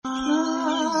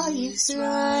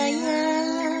Yisrael,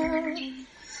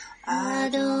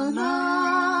 Adonai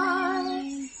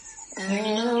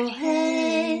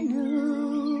Eloheinu,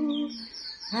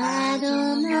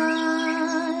 Adonai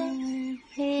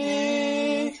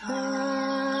Echad,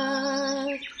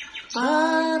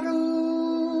 Baruch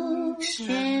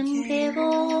Shem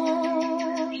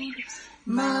Kevod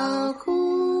Malkuto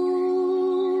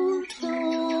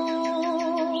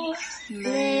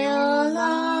Leolam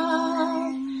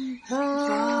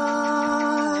Va'ed.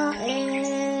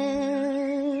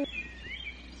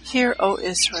 Hear, O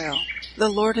Israel, the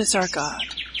Lord is our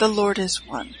God, the Lord is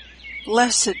one.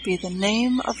 Blessed be the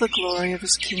name of the glory of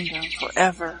his kingdom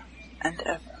forever and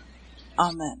ever.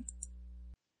 Amen.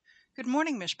 Good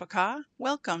morning, Mishpachah.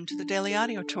 Welcome to the Daily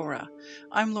Audio Torah.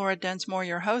 I'm Laura Densmore,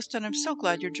 your host, and I'm so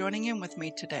glad you're joining in with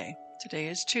me today. Today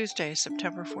is Tuesday,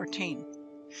 September 14.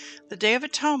 The Day of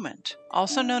Atonement,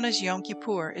 also known as Yom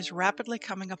Kippur, is rapidly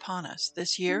coming upon us.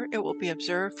 This year, it will be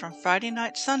observed from Friday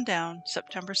night sundown,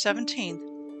 September 17th,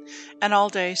 and all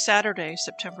day Saturday,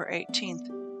 September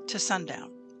 18th, to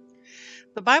sundown.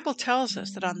 The Bible tells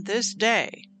us that on this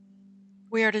day,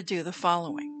 we are to do the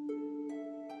following.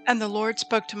 And the Lord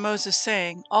spoke to Moses,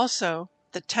 saying, Also,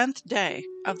 the 10th day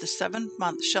of the 7th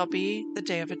month shall be the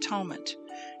Day of Atonement.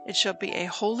 It shall be a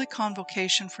holy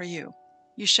convocation for you.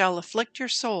 You shall afflict your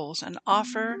souls and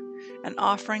offer an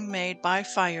offering made by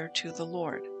fire to the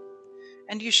Lord.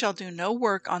 And you shall do no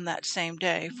work on that same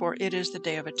day, for it is the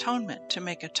Day of Atonement, to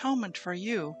make atonement for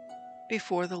you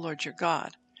before the Lord your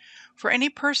God. For any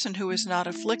person who is not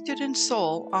afflicted in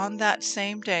soul on that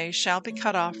same day shall be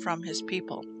cut off from his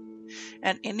people.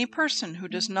 And any person who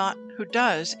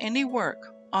does any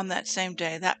work on that same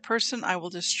day, that person I will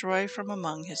destroy from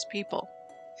among his people.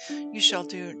 You shall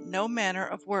do no manner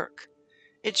of work.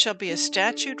 It shall be a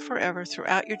statute forever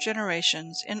throughout your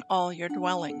generations in all your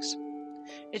dwellings.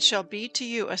 It shall be to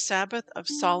you a Sabbath of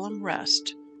solemn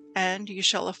rest, and you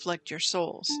shall afflict your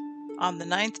souls. On the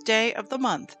 9th day of the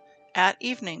month, at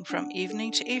evening, from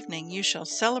evening to evening, you shall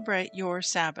celebrate your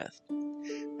Sabbath.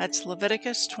 That's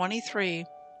Leviticus 23,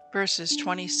 verses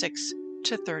 26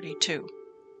 to 32.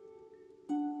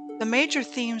 The major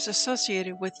themes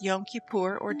associated with Yom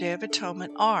Kippur, or Day of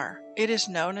Atonement, are: it is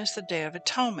known as the Day of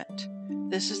Atonement.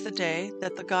 This is the day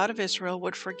that the God of Israel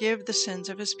would forgive the sins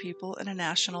of his people in a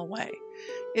national way.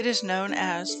 It is known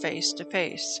as face to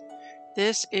face.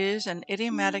 This is an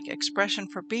idiomatic expression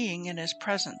for being in his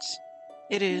presence.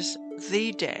 It is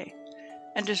the day,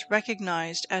 and is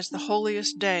recognized as the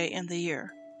holiest day in the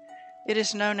year. It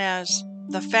is known as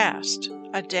the fast,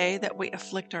 a day that we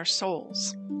afflict our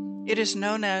souls. It is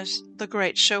known as the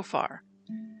Great Shofar.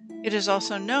 It is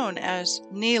also known as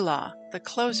Nilah, the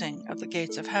closing of the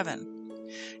gates of heaven.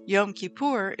 Yom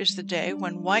Kippur is the day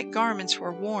when white garments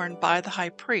were worn by the high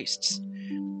priests.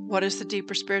 What is the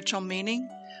deeper spiritual meaning?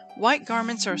 White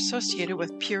garments are associated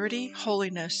with purity,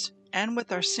 holiness, and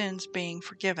with our sins being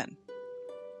forgiven.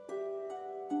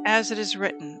 As it is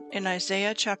written in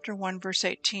Isaiah chapter 1 verse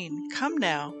 18, Come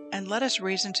now, and let us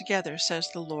reason together, says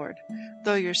the Lord.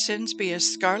 Though your sins be as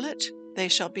scarlet, they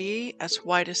shall be as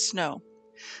white as snow.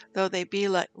 Though they be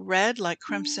red like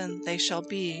crimson, they shall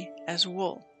be as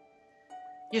wool.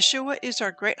 Yeshua is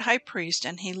our great high priest,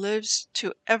 and he lives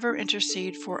to ever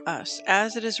intercede for us,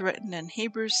 as it is written in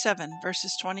Hebrews 7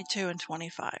 verses 22 and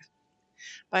 25.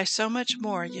 By so much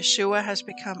more, Yeshua has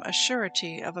become a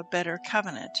surety of a better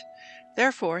covenant.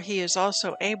 Therefore, he is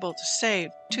also able to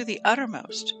save to the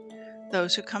uttermost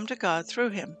those who come to God through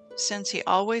him, since he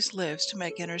always lives to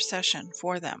make intercession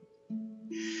for them.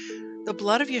 The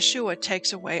blood of Yeshua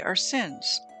takes away our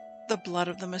sins. The blood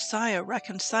of the Messiah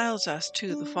reconciles us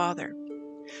to the Father.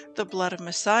 The blood of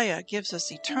Messiah gives us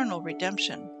eternal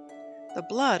redemption. The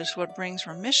blood is what brings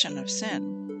remission of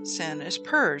sin. Sin is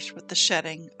purged with the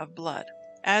shedding of blood,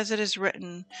 as it is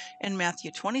written in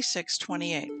Matthew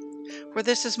 26:28. For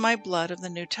this is my blood of the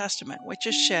New Testament, which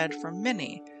is shed for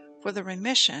many for the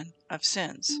remission of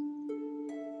sins.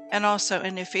 And also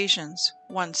in Ephesians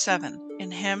 1:7,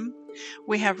 in him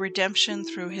we have redemption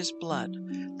through his blood,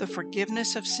 the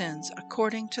forgiveness of sins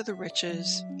according to the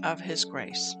riches of his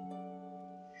grace.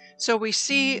 So we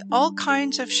see all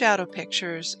kinds of shadow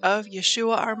pictures of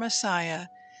Yeshua our Messiah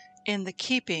in the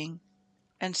keeping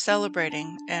and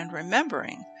celebrating and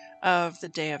remembering of the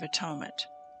Day of Atonement.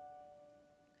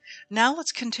 Now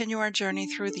let's continue our journey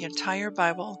through the entire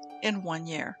Bible in 1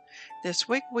 year. This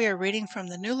week we are reading from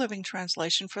the New Living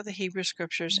Translation for the Hebrew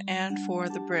Scriptures and for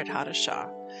the Brit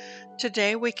Hadashah.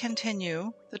 Today we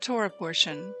continue the Torah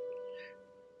portion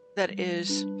that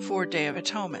is for Day of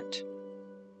Atonement.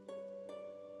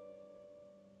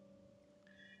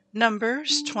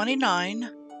 Numbers 29,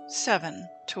 7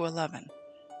 to 11.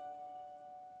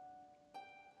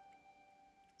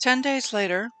 10 days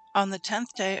later, on the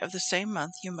 10th day of the same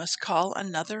month, you must call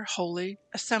another holy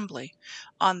assembly.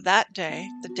 On that day,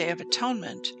 the Day of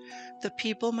Atonement, the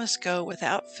people must go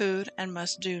without food and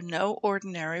must do no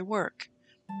ordinary work.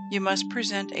 You must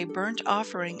present a burnt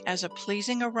offering as a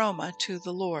pleasing aroma to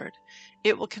the Lord.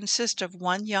 It will consist of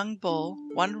 1 young bull,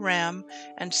 1 ram,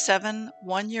 and 7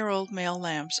 one-year-old male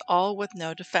lambs, all with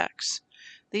no defects.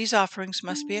 These offerings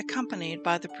must be accompanied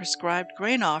by the prescribed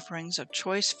grain offerings of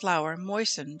choice flour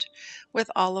moistened with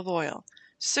olive oil,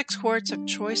 6 quarts of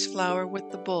choice flour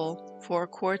with the bull, 4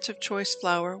 quarts of choice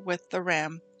flour with the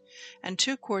ram, and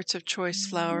 2 quarts of choice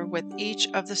flour with each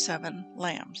of the 7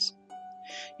 lambs.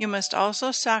 You must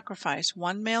also sacrifice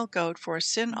 1 male goat for a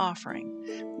sin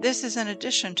offering. This is in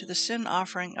addition to the sin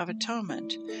offering of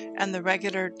atonement and the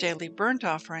regular daily burnt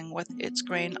offering with its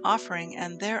grain offering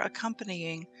and their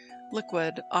accompanying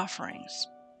liquid offerings.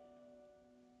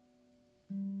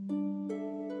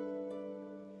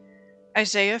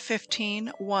 Isaiah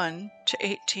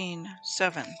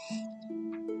 15:1-18:7.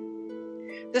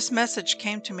 This message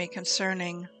came to me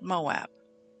concerning Moab.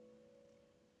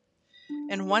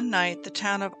 In one night the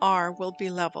town of Ar will be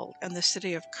leveled, and the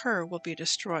city of Kir will be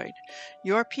destroyed.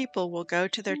 Your people will go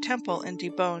to their temple in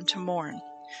Dibon to mourn.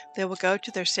 They will go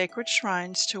to their sacred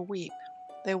shrines to weep.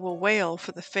 They will wail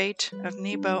for the fate of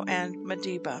Nebo and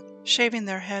Medeba, shaving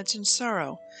their heads in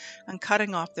sorrow and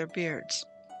cutting off their beards.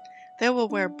 They will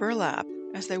wear burlap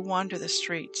as they wander the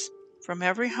streets. From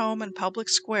every home and public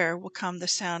square will come the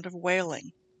sound of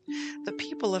wailing. The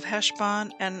people of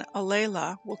Heshbon and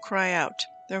Alela will cry out.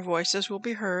 Their voices will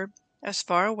be heard as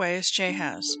far away as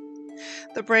Jahaz.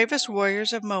 The bravest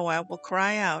warriors of Moab will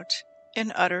cry out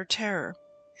in utter terror.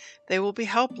 They will be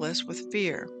helpless with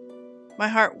fear. My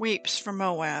heart weeps for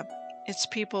Moab. Its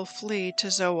people flee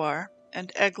to Zoar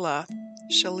and Eglath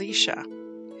Shalisha.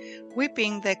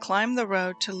 Weeping, they climb the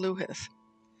road to Luhith.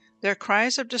 Their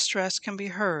cries of distress can be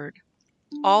heard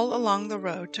all along the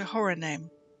road to Horonaim.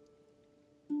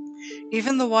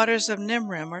 Even the waters of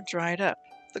Nimrim are dried up.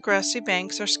 The grassy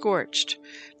banks are scorched.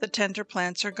 The tender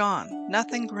plants are gone.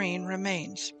 Nothing green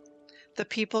remains. The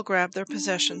people grab their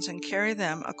possessions and carry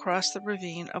them across the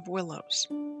ravine of willows.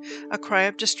 A cry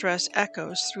of distress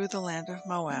echoes through the land of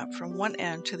Moab, from one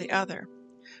end to the other,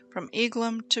 from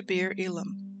Eglam to Beer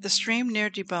Elam. The stream near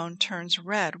Dibon turns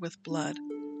red with blood.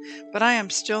 But I am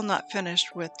still not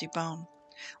finished with Dibon.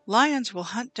 Lions will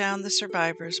hunt down the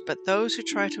survivors, but those who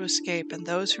try to escape and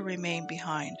those who remain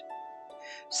behind.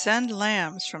 Send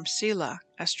lambs from Selah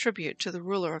as tribute to the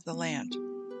ruler of the land.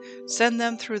 Send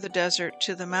them through the desert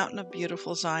to the mountain of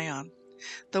beautiful Zion.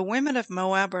 The women of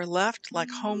Moab are left like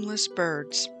homeless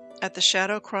birds at the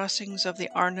shadow crossings of the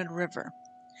Arnon River.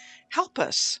 Help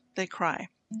us, they cry.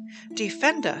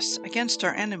 Defend us against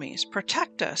our enemies.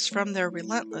 Protect us from their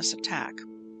relentless attack.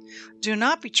 Do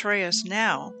not betray us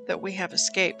now that we have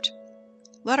escaped.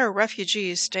 Let our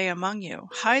refugees stay among you.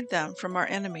 Hide them from our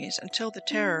enemies until the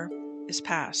terror is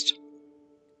past.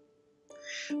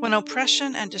 When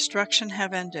oppression and destruction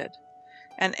have ended,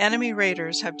 and enemy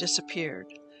raiders have disappeared,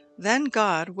 then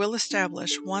God will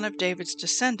establish one of David's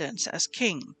descendants as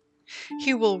king.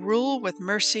 He will rule with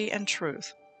mercy and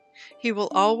truth. He will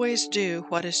always do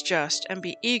what is just and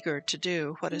be eager to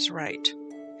do what is right.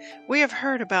 We have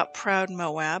heard about proud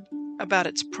Moab, about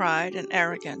its pride and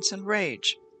arrogance and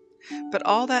rage. But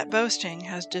all that boasting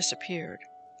has disappeared.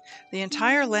 The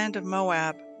entire land of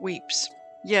Moab weeps.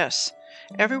 Yes,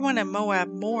 everyone in Moab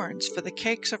mourns for the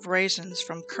cakes of raisins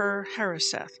from Kir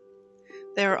Hareseth.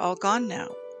 They are all gone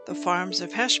now. The farms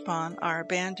of Heshbon are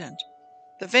abandoned.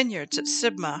 The vineyards at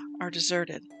Sibmah are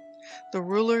deserted. The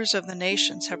rulers of the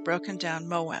nations have broken down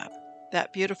Moab,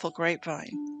 that beautiful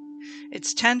grapevine.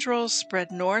 Its tendrils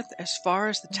spread north as far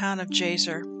as the town of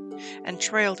Jazer and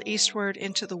trailed eastward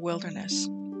into the wilderness.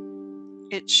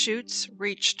 Its shoots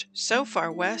reached so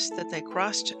far west that they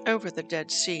crossed over the Dead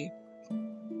Sea.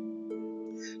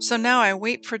 So now I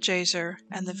weep for Jazer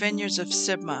and the vineyards of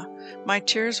Sibmah. My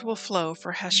tears will flow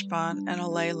for Heshbon and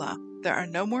Alela. There are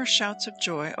no more shouts of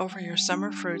joy over your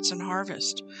summer fruits and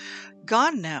harvest.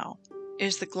 Gone now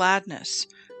is the gladness,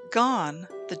 gone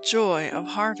the joy of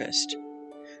harvest.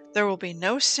 There will be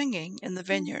no singing in the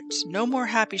vineyards, no more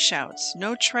happy shouts,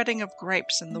 no treading of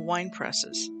grapes in the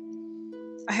winepresses.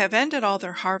 I have ended all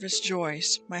their harvest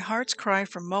joys. My heart's cry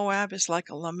for Moab is like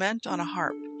a lament on a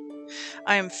harp.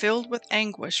 I am filled with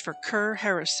anguish for Kir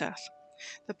Hareseth.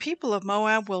 The people of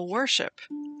Moab will worship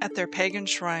at their pagan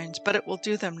shrines, but it will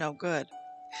do them no good.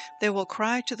 They will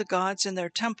cry to the gods in their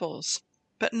temples,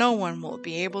 but no one will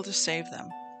be able to save them.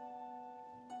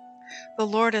 The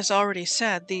Lord has already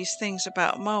said these things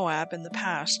about Moab in the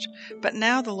past, but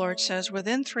now the Lord says,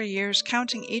 within 3 years,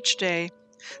 counting each day,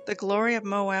 The glory of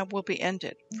Moab will be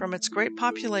ended. From its great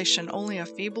population, only a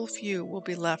feeble few will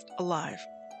be left alive.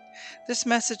 This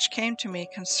message came to me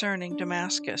concerning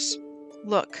Damascus.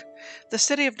 Look, the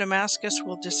city of Damascus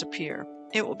will disappear.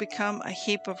 It will become a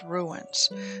heap of ruins.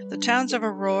 The towns of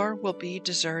Aroer will be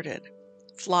deserted.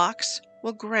 Flocks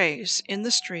will graze in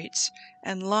the streets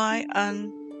and lie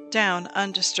down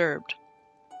undisturbed,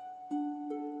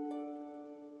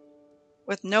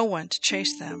 with no one to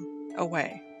chase them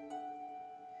away.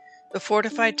 The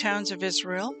fortified towns of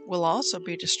Israel will also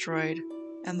be destroyed,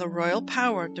 and the royal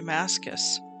power of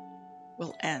Damascus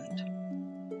will end.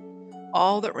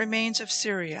 All that remains of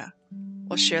Syria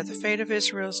will share the fate of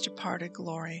Israel's departed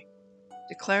glory,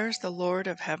 declares the Lord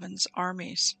of heaven's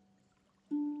armies.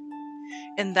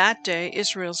 In that day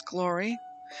Israel's glory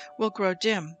will grow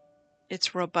dim,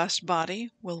 its robust body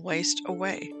will waste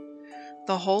away.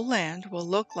 The whole land will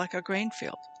look like a grain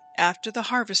field after the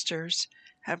harvesters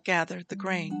have gathered the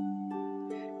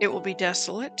grain. It will be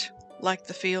desolate, like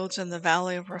the fields in the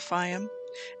valley of Rephaim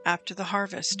after the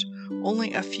harvest.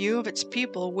 Only a few of its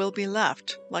people will be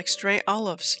left, like stray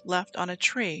olives left on a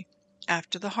tree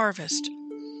after the harvest.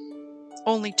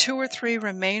 Only 2 or 3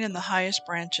 remain in the highest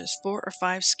branches, 4 or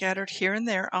 5 scattered here and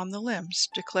there on the limbs,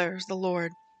 declares the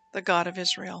Lord, the God of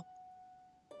Israel.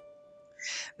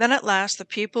 Then at last the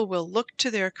people will look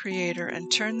to their Creator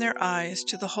and turn their eyes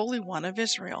to the Holy One of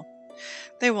Israel.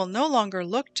 They will no longer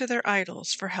look to their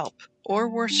idols for help or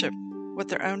worship what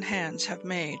their own hands have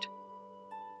made.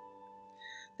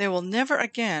 They will never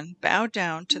again bow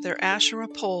down to their Asherah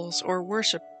poles or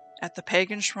worship at the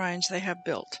pagan shrines they have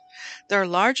built. Their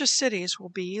largest cities will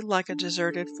be like a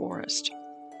deserted forest,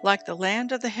 like the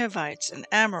land of the Hivites and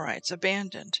Amorites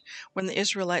abandoned when the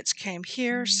Israelites came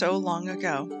here so long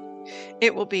ago.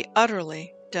 It will be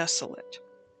utterly desolate.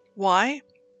 Why?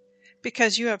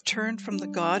 Because you have turned from the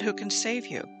God who can save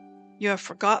you. You have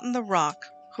forgotten the rock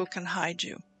who can hide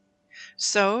you.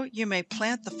 So you may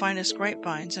plant the finest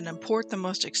grapevines and import the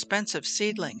most expensive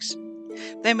seedlings.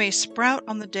 They may sprout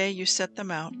on the day you set them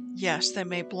out. Yes, they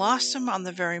may blossom on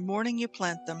the very morning you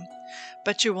plant them,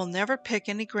 but you will never pick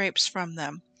any grapes from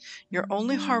them. Your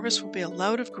only harvest will be a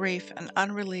load of grief and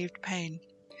unrelieved pain.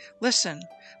 Listen,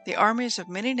 the armies of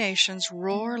many nations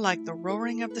roar like the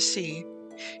roaring of the sea.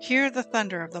 Hear the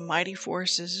thunder of the mighty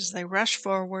forces as they rush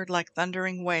forward like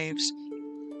thundering waves.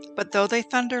 But though they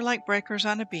thunder like breakers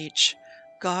on a beach,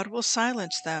 God will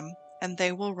silence them, and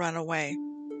they will run away.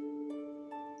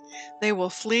 They will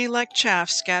flee like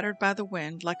chaff scattered by the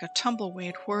wind, like a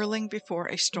tumbleweed whirling before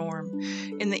a storm.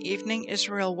 In the evening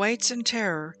Israel waits in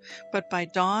terror, but by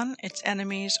dawn its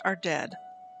enemies are dead.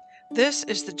 This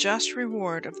is the just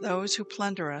reward of those who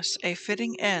plunder us, a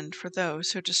fitting end for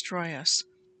those who destroy us.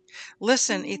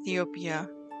 Listen, Ethiopia,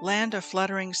 land of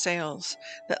fluttering sails,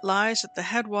 that lies at the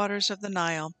headwaters of the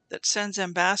Nile, that sends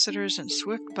ambassadors in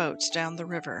swift boats down the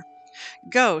river.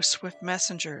 Go, swift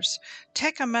messengers,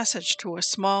 take a message to a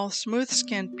small,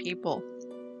 smooth-skinned people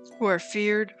who are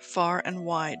feared far and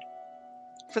wide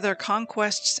for their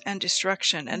conquests and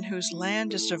destruction, and whose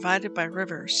land is divided by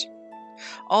rivers.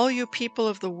 All you people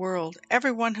of the world,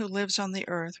 everyone who lives on the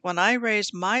earth, when I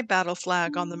raise my battle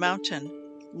flag on the mountain,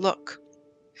 look.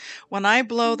 When I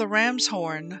blow the ram's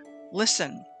horn,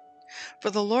 listen. For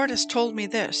the Lord has told me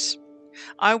this: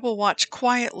 I will watch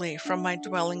quietly from my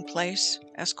dwelling place,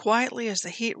 as quietly as the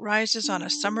heat rises on a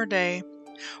summer day,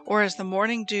 or as the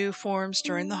morning dew forms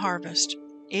during the harvest.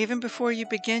 Even before you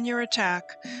begin your attack,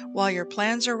 while your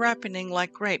plans are ripening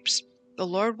like grapes, the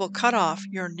Lord will cut off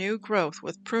your new growth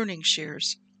with pruning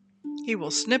shears. He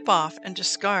will snip off and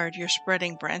discard your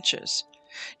spreading branches.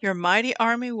 Your mighty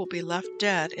army will be left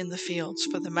dead in the fields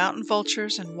for the mountain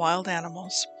vultures and wild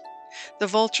animals. The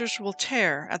vultures will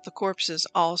tear at the corpses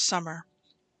all summer.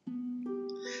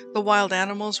 The wild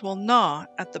animals will gnaw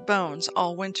at the bones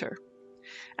all winter.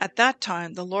 At that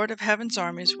time the Lord of heaven's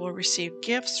armies will receive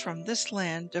gifts from this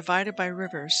land divided by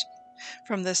rivers,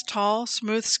 from this tall,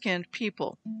 smooth-skinned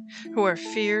people, who are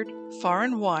feared far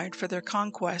and wide for their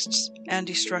conquests and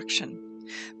destruction.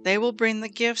 They will bring the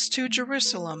gifts to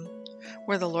Jerusalem,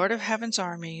 where the Lord of heaven's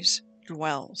armies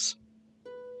dwells.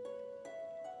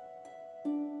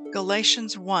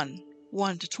 Galatians 1,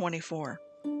 1-24.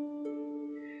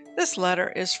 This letter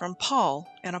is from Paul,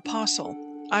 an apostle.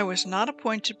 I was not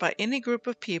appointed by any group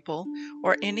of people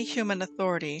or any human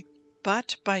authority,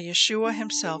 but by Yeshua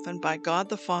himself and by God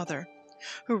the Father,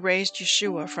 who raised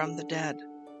Yeshua from the dead.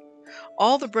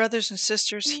 All the brothers and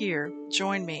sisters here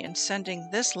join me in sending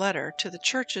this letter to the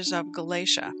churches of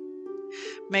Galatia.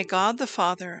 May God the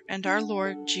Father and our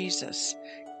Lord Jesus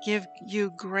give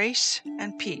you grace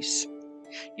and peace.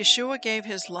 Yeshua gave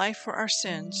his life for our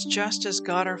sins just as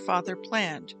God our Father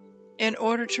planned, in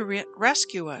order to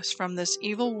rescue us from this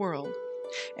evil world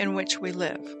in which we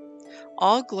live.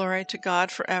 All glory to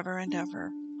God forever and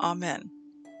ever. Amen.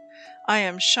 I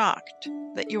am shocked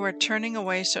that you are turning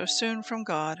away so soon from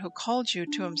God, who called you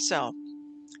to himself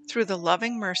through the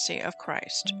loving mercy of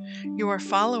Christ. You are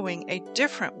following a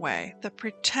different way that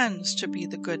pretends to be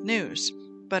the good news,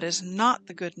 but is not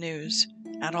the good news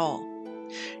at all.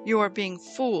 You are being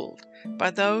fooled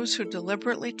by those who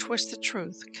deliberately twist the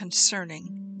truth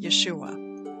concerning Yeshua.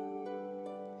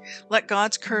 Let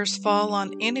God's curse fall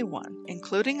on anyone,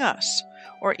 including us,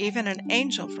 or even an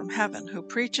angel from heaven who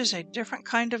preaches a different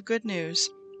kind of good news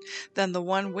than the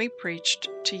one we preached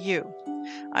to you.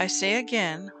 I say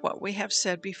again what we have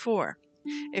said before.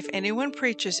 If anyone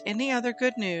preaches any other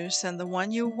good news than the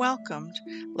one you welcomed,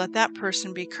 let that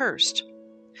person be cursed.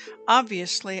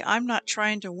 Obviously, I'm not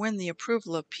trying to win the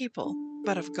approval of people,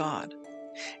 but of God.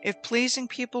 If pleasing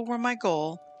people were my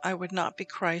goal, I would not be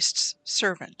Christ's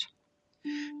servant.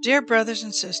 Dear brothers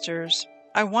and sisters,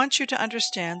 I want you to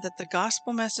understand that the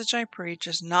gospel message I preach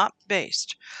is not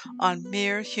based on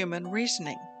mere human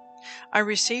reasoning. I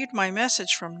received my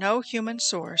message from no human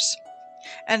source,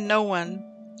 and no one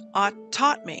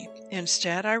taught me.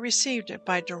 Instead, I received it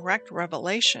by direct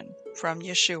revelation from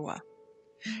Yeshua.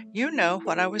 You know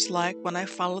what I was like when I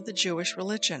followed the Jewish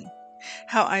religion,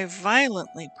 how I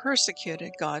violently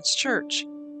persecuted God's church.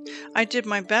 I did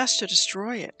my best to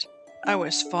destroy it. I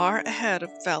was far ahead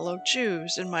of fellow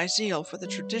Jews in my zeal for the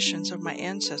traditions of my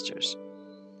ancestors.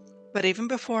 But even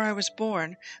before I was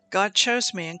born, God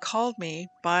chose me and called me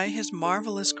by his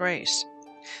marvelous grace.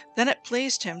 Then it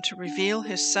pleased him to reveal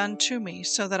his Son to me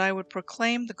so that I would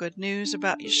proclaim the good news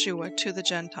about Yeshua to the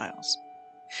Gentiles.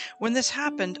 When this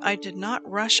happened, I did not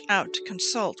rush out to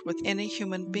consult with any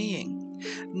human being,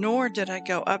 nor did I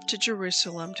go up to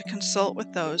Jerusalem to consult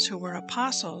with those who were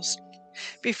apostles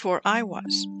before I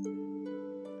was.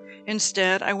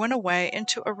 Instead, I went away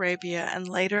into Arabia, and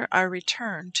later I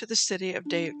returned to the city of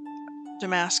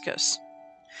Damascus.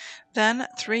 Then,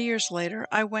 3 years later,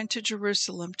 I went to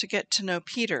Jerusalem to get to know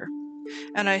Peter,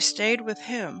 and I stayed with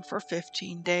him for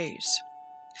 15 days.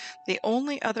 The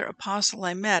only other apostle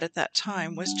I met at that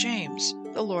time was James,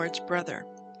 the Lord's brother.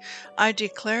 I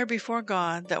declare before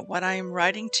God that what I am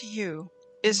writing to you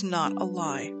is not a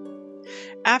lie.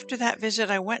 After that visit,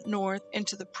 I went north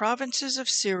into the provinces of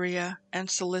Syria and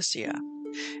Cilicia,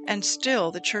 and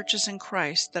still the churches in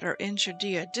Christ that are in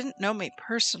Judea didn't know me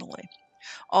personally.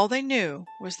 All they knew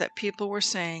was that people were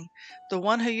saying, "The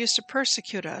one who used to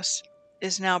persecute us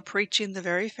is now preaching the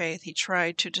very faith he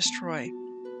tried to destroy,"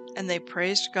 and they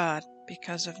praised God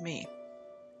because of me.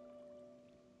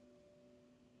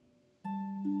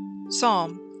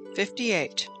 Psalm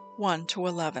 58,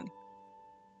 1-11.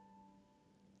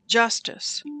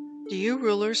 Justice. Do you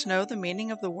rulers know the meaning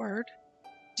of the word?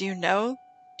 Do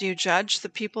you judge the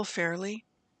people fairly?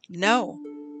 No.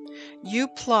 You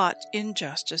plot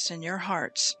injustice in your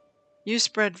hearts. You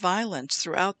spread violence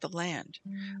throughout the land.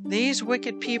 These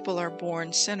wicked people are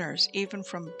born sinners, even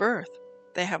from birth.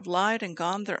 They have lied and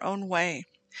gone their own way.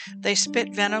 They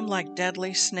spit venom like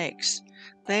deadly snakes.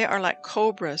 They are like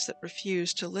cobras that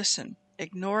refuse to listen,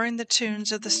 ignoring the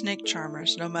tunes of the snake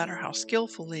charmers, no matter how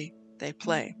skillfully they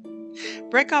play.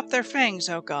 Break off their fangs,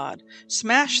 O God.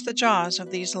 Smash the jaws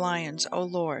of these lions, O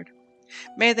Lord.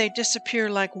 May they disappear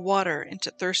like water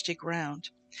into thirsty ground.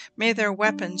 Make their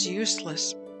weapons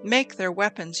useless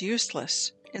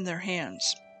in their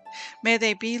hands. May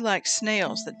they be like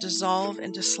snails that dissolve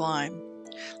into slime,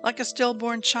 like a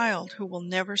stillborn child who will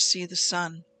never see the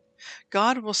sun.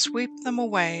 God will sweep them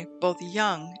away, both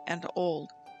young and old,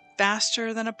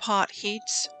 faster than a pot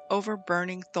heats over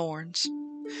burning thorns.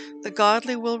 The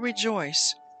godly will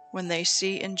rejoice when they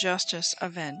see injustice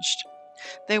avenged.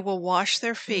 They will wash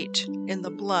their feet in the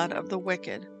blood of the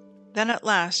wicked. Then at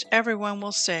last everyone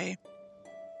will say,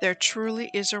 "There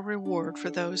truly is a reward for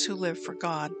those who live for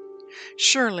God.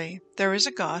 Surely there is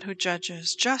a God who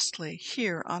judges justly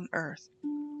here on earth."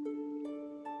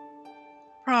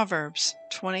 Proverbs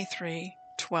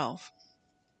 23:12.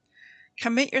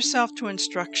 Commit yourself to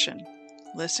instruction.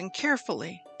 Listen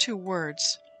carefully to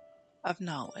words of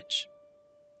knowledge.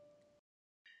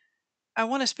 I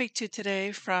want to speak to you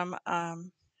today from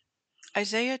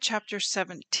Isaiah chapter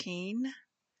 17,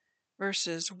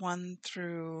 verses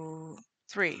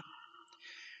 1-3.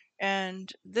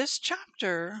 And this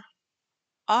chapter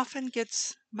often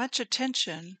gets much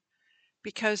attention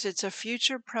because it's a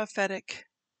future prophetic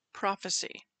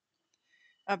prophecy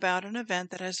about an event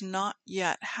that has not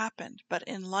yet happened. But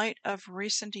in light of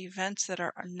recent events that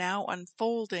are now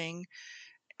unfolding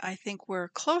I think we're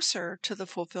closer to the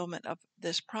fulfillment of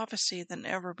this prophecy than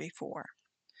ever before.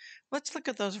 Let's look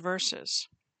at those verses.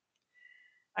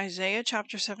 Isaiah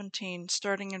chapter 17,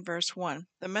 starting in verse 1.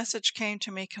 The message came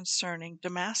to me concerning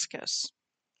Damascus.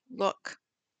 Look,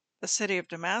 the city of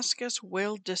Damascus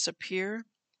will disappear.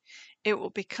 It will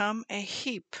become a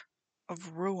heap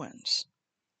of ruins.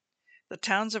 The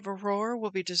towns of Aurora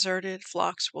will be deserted.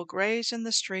 Flocks will graze in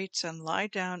the streets and lie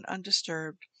down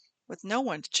undisturbed, with no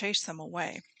one to chase them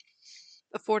away.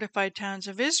 The fortified towns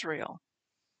of Israel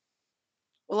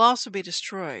will also be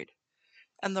destroyed,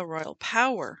 and the royal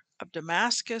power of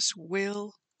Damascus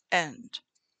will end.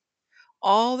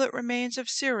 All that remains of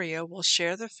Syria will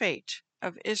share the fate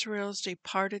of Israel's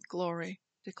departed glory,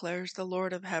 declares the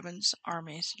Lord of heaven's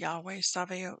armies, Yahweh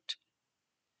Sabaoth.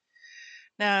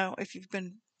 Now, if you've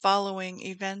been following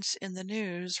events in the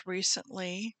news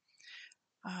recently,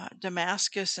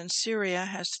 Damascus in Syria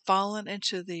has fallen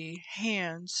into the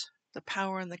hands, the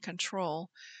power and the control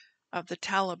of the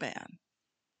Taliban.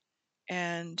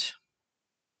 And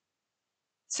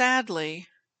sadly,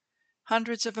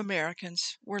 hundreds of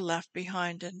Americans were left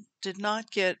behind and did not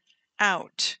get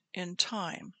out in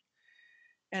time.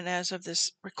 And as of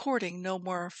this recording, no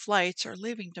more flights are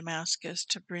leaving Damascus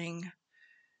to bring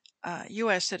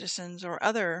U.S. citizens or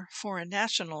other foreign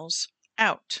nationals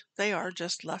out. They are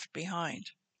just left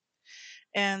behind.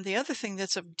 And the other thing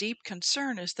that's of deep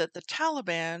concern is that the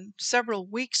Taliban, several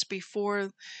weeks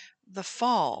before the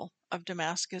fall of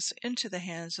Damascus into the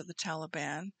hands of the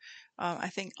Taliban, I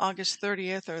think August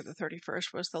 30th or the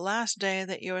 31st was the last day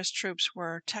that U.S. troops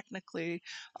were technically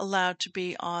allowed to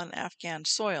be on Afghan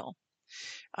soil.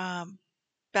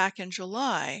 Back in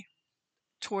July,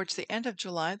 towards the end of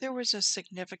July, there was a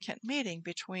significant meeting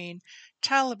between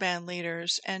Taliban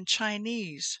leaders and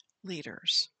Chinese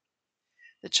leaders.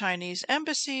 The Chinese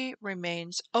embassy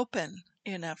remains open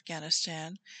in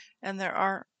Afghanistan, and there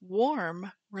are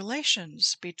warm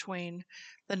relations between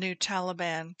the new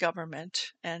Taliban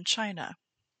government and China.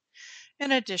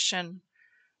 In addition,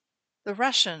 the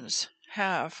Russians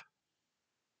have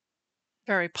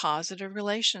very positive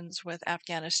relations with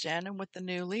Afghanistan and with the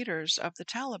new leaders of the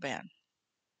Taliban.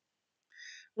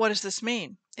 What does this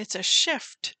mean? It's a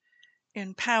shift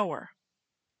in power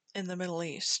in the Middle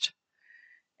East.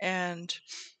 And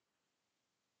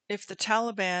if the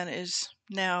Taliban is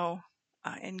now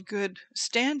in good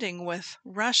standing with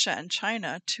Russia and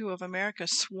China, two of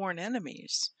America's sworn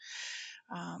enemies,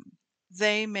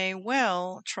 they may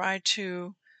well try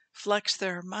to flex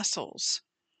their muscles,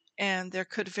 and there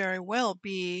could very well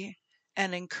be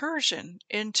an incursion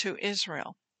into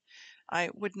Israel. I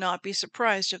would not be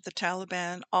surprised if the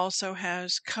Taliban also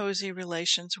has cozy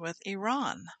relations with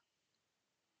Iran.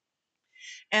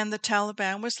 And the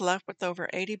Taliban was left with over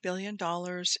 $80 billion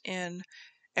in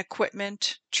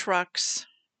equipment, trucks,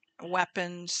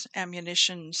 weapons,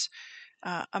 ammunitions.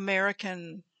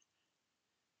 American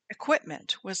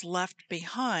equipment was left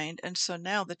behind, and so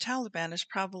now the Taliban is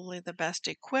probably the best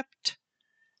equipped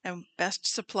and best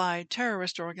supplied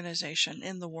terrorist organization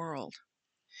in the world.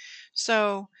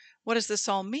 So what does this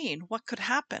all mean? What could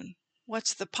happen?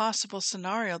 What's the possible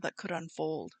scenario that could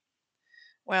unfold?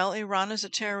 Well, Iran is a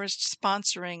terrorist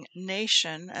sponsoring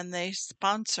nation, and they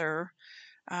sponsor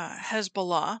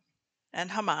Hezbollah and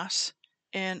Hamas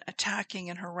in attacking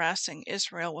and harassing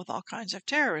Israel with all kinds of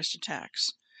terrorist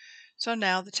attacks. So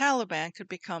now the Taliban could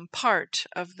become part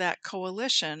of that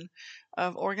coalition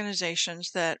of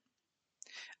organizations that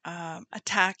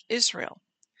attack Israel.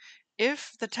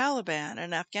 If the Taliban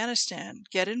in Afghanistan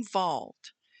get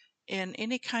involved in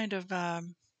any kind of,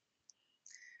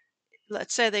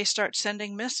 let's say they start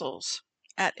sending missiles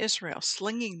at Israel,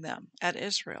 slinging them at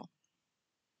Israel,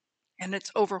 and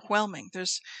it's overwhelming.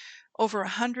 There's over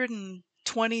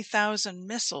 120,000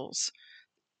 missiles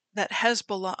that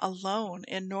Hezbollah alone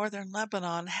in northern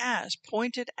Lebanon has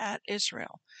pointed at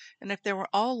Israel. And if they were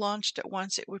all launched at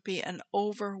once, it would be an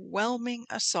overwhelming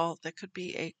assault that could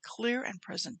be a clear and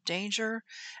present danger,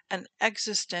 an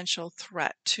existential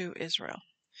threat to Israel.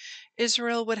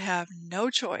 Israel would have no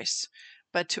choice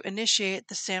but to initiate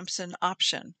the Samson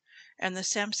option. And the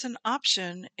Samson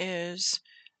option is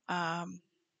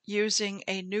using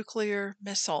a nuclear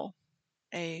missile,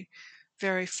 a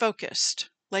very focused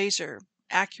laser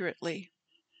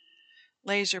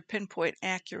pinpoint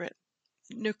accurate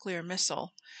nuclear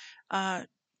missile,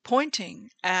 pointing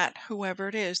at whoever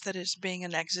it is that is being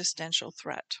an existential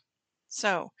threat.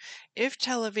 So, if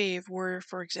Tel Aviv were,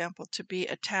 for example, to be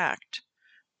attacked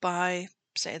by,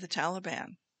 say, the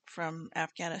Taliban from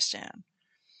Afghanistan,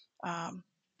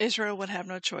 Israel would have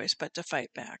no choice but to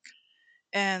fight back.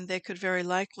 And they could very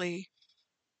likely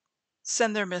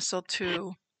send their missile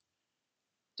to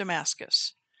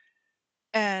Damascus.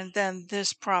 And then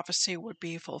this prophecy would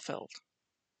be fulfilled.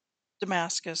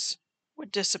 Damascus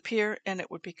would disappear and it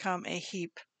would become a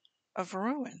heap of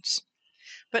ruins.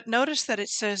 But notice that it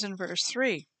says in verse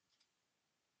 3,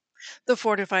 the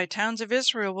fortified towns of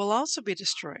Israel will also be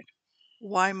destroyed.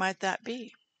 Why might that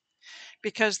be?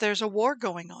 Because there's a war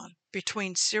going on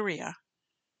between Syria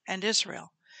and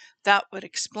Israel. That would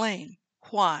explain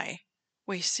why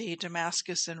we see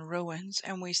Damascus in ruins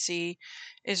and we see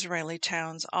Israeli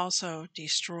towns also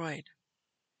destroyed.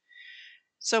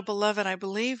 So, beloved, I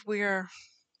believe we are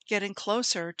getting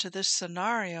closer to this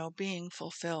scenario being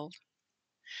fulfilled.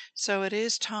 So it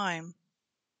is time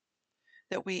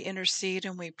that we intercede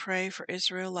and we pray for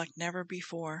Israel like never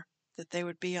before, that they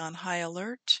would be on high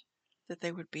alert, that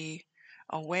they would be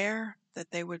aware,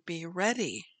 that they would be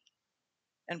ready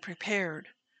and prepared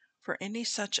for any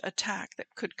such attack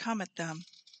that could come at them.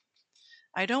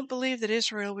 I don't believe that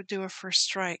Israel would do a first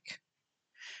strike,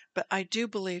 but I do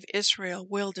believe Israel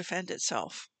will defend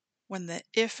itself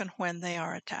if and when they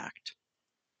are attacked.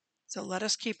 So let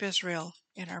us keep Israel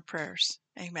in our prayers.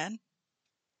 Amen.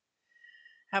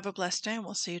 Have a blessed day, and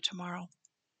we'll see you tomorrow.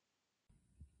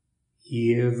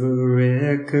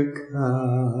 Yevrekka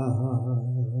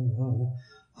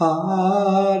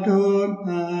Adonai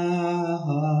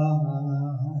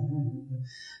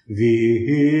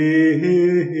Vish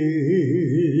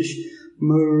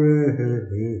Mereka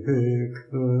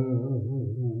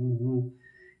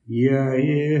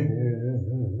Yair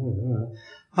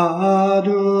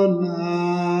Adonai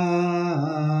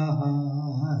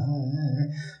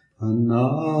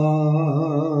Panavilaka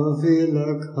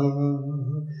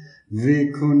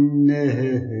Vikuneka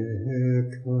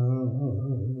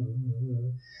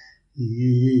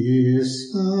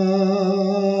Isa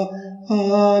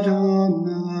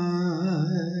Adonai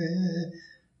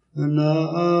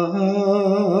Panav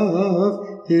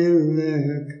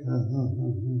Ileka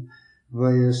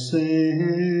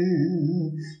Vayasen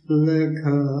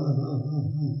Leka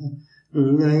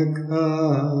Leka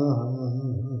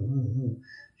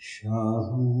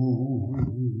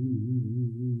Shalom.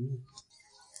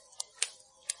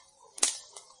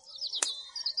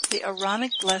 The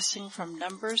Aaronic blessing from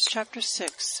Numbers chapter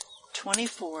 6,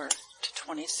 24 to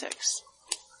 26.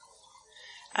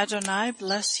 Adonai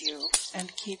bless you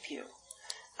and keep you.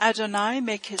 Adonai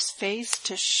make his face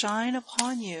to shine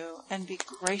upon you and be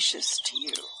gracious to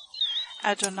you.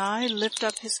 Adonai lift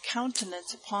up his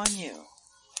countenance upon you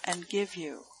and give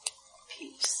you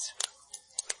peace.